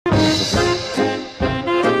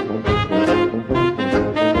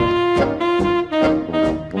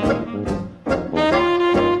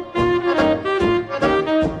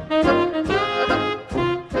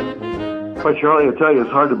Charlie, I tell you,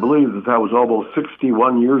 it's hard to believe that was almost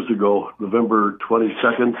 61 years ago, November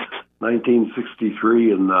 22nd,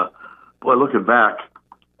 1963. And boy, looking back,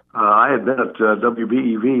 I had been at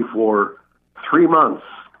WBEV for 3 months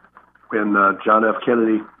when John F.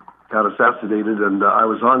 Kennedy got assassinated, and I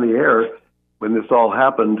was on the air when this all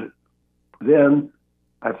happened. Then,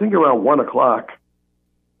 I think around 1 o'clock,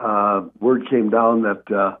 word came down that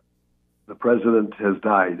the president has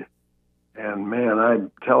died. And man, I'm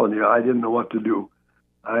telling you, I didn't know what to do.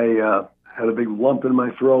 I had a big lump in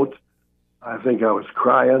my throat. I think I was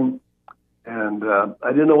crying, and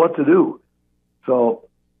I didn't know what to do. So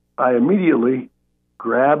I immediately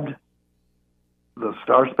grabbed the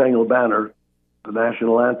Star-Spangled Banner, the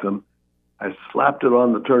national anthem. I slapped it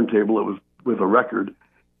on the turntable. It was with a record,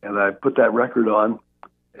 and I put that record on,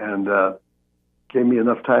 and gave me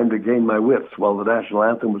enough time to gain my wits while the national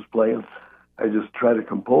anthem was playing. I just tried to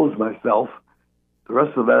compose myself. The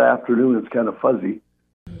rest of that afternoon, it's kind of fuzzy.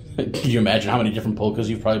 Can you imagine how many different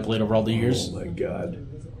polkas you've probably played over all the years? Oh, my God.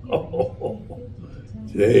 Oh,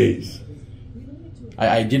 jeez.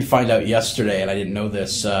 I did find out yesterday, and I didn't know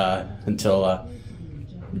this until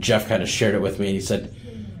Jeff kind of shared it with me. And he said,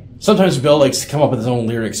 sometimes Bill likes to come up with his own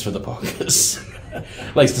lyrics for the polkas.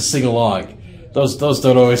 Likes to sing along. Those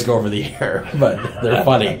don't always go over the air, but they're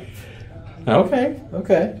funny. Okay.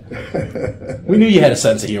 We knew you had a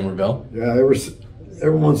sense of humor, Bill. Yeah,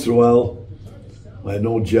 every once in a while, I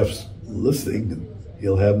know Jeff's listening, and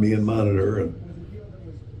he'll have me in monitor, and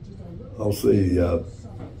I'll say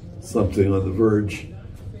something on the verge,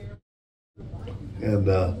 and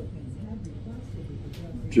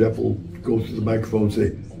Jeff will go to the microphone and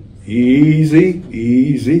say, "Easy,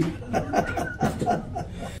 easy."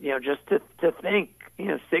 Just to think,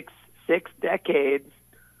 six decades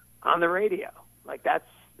on the radio, like that's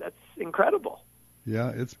incredible.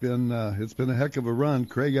 Yeah, it's been a heck of a run.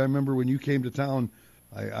 Craig, I remember when you came to town,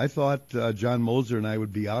 I thought John Moser and I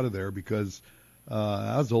would be out of there because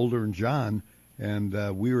I was older than John,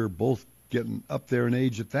 and we were both getting up there in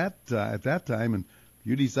age at that time, and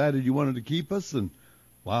you decided you wanted to keep us, and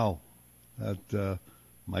wow, that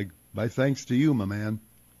my thanks to you, my man.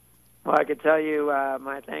 Well, I could tell you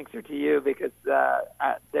my thanks are to you because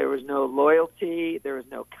there was no loyalty, there was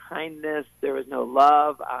no kindness, there was no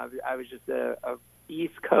love. I was just a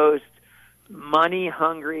East Coast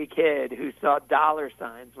money-hungry kid who saw dollar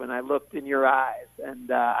signs when I looked in your eyes, and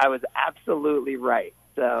I was absolutely right.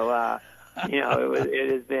 So,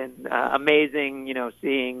 it has been amazing,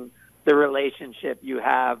 seeing the relationship you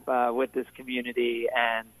have with this community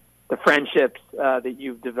and the friendships that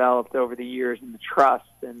you've developed over the years and the trust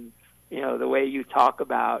and the way you talk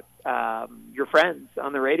about your friends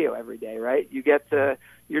on the radio every day, right?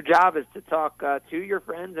 Your job is to talk to your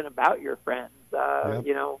friends and about your friends,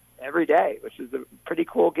 every day, which is a pretty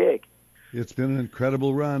cool gig. It's been an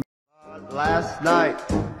incredible run. Last night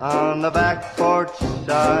on the back porch,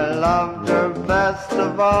 I loved her best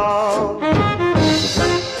of all.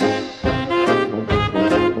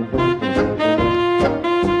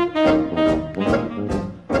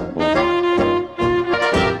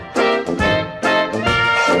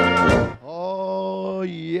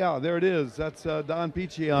 Yeah, there it is. That's Don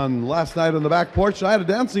Peachy on Last Night on the Back Porch. I had a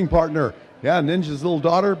dancing partner. Yeah, Ninja's little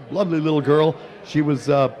daughter, lovely little girl. She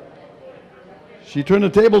turned the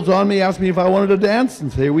tables on me, asked me if I wanted to dance,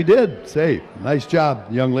 and we did. Nice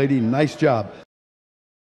job, young lady, nice job.